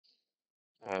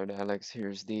All right, Alex,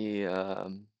 here's the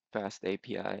Fast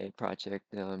API project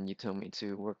you told me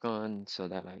to work on so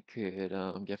that I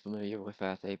could get familiar with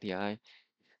Fast API.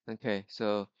 Okay,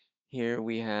 so here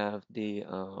we have the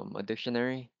a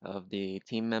dictionary of the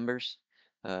team members.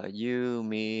 You,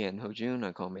 me, and Hojun.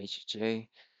 I call him HJ.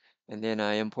 And then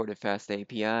I imported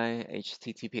FastAPI,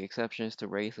 HTTP exceptions to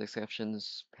raise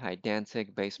exceptions,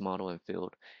 Pydantic, base model, and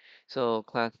field. So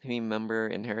class team member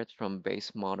inherits from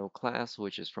base model class,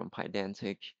 which is from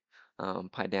Pydantic.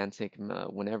 Pydantic,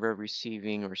 whenever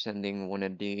receiving or sending one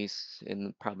of these,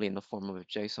 in probably in the form of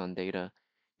JSON data,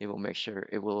 it will make sure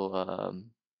it will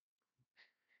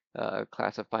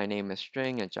classify name as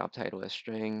string and job title as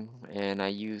string. And I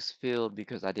use field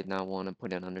because I did not want to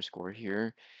put an underscore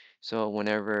here. So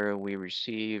whenever we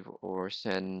receive or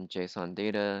send JSON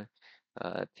data,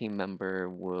 team member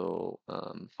will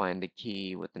find the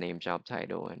key with the name job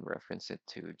title and reference it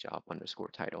to job underscore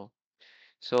title.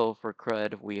 So for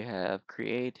CRUD, we have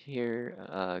create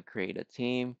here, create a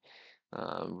team,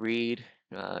 read,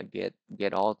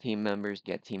 get all team members,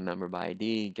 get team member by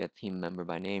ID, get team member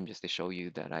by name, just to show you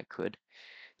that I could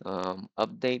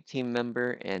update team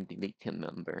member and delete team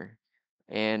member.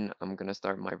 And I'm gonna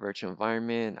start my virtual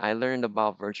environment. I learned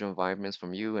about virtual environments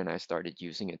from you and I started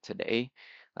using it today.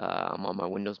 I'm on my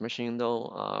Windows machine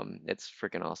though. It's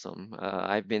freaking awesome.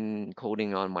 I've been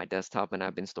coding on my desktop and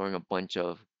I've been storing a bunch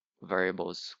of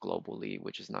variables globally,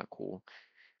 which is not cool.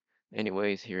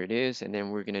 Anyways, here it is. And then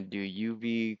we're gonna do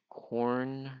UV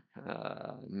corn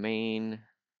main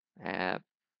app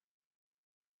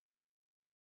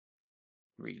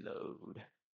reload.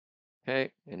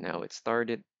 Okay, and now it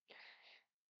started.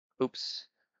 Oops,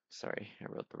 sorry, I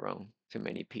wrote the wrong. Too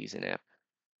many P's in app.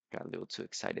 Got a little too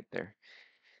excited there.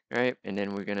 All right, and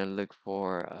then we're gonna look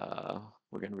for,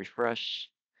 we're gonna refresh.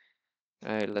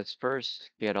 All right, let's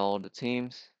first get all the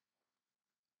teams.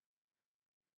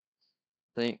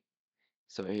 Think.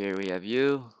 So here we have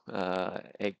you,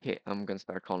 AK. I'm gonna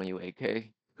start calling you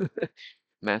AK.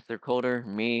 Master coder,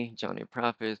 me, Johnny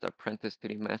Profits, apprentice to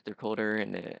the master coder,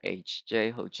 and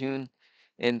HJ Hojun,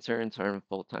 intern turned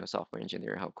full-time software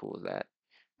engineer. How cool is that?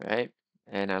 Right?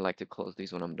 And I like to close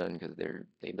these when I'm done because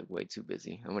they look way too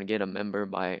busy. I'm gonna get a member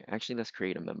by actually let's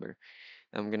create a member.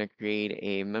 I'm gonna create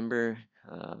a member,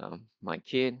 my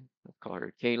kid, let's call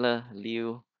her Kayla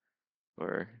Liu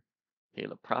or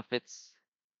Kayla Profits.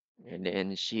 And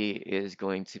then she is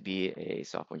going to be a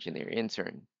software engineer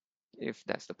intern if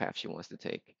that's the path she wants to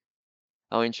take.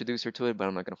 I'll introduce her to it, but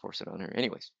I'm not gonna force it on her.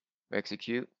 Anyways,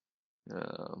 execute.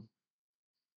 Um,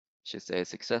 should say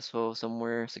successful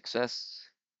somewhere, success.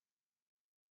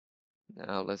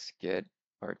 Now let's get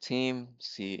our team,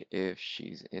 see if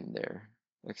she's in there.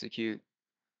 Execute.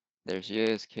 There she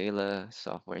is, Kayla,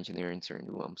 software engineer intern.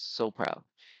 Ooh, I'm so proud.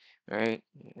 All right,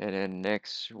 and then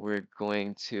next we're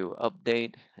going to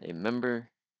update a member.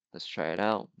 Let's try it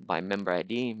out by member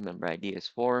ID. Member ID is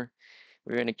 4.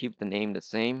 We're gonna keep the name the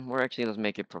same. Or actually, let's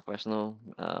make it professional.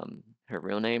 Her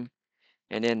real name.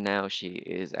 And then now she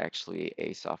is actually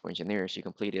a software engineer. She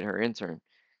completed her intern.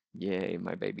 Yay,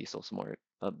 my baby's so smart.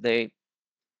 Update.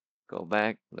 Go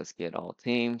back. Let's get all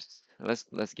teams.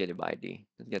 Let's get it by ID.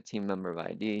 Let's get team member by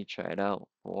ID. Try it out.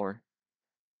 4.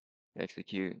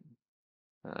 Execute.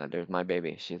 There's my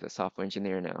baby. She's a software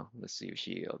engineer now. Let's see if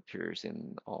she appears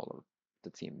in all of the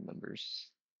team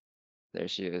members. There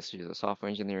she is. She's a software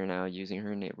engineer now using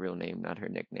her real name, not her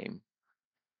nickname.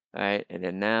 All right, and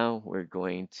then now we're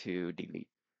going to delete.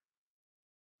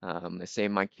 Let's say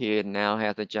my kid now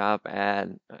has a job at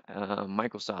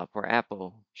Microsoft or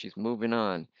Apple. She's moving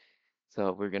on.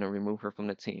 So we're going to remove her from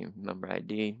the team. Member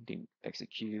ID,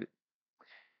 execute,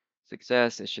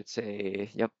 success. It should say,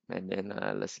 yep. And then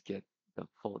let's get the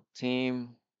full team,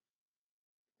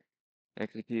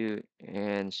 execute,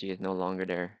 and she is no longer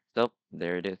there. So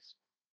there it is.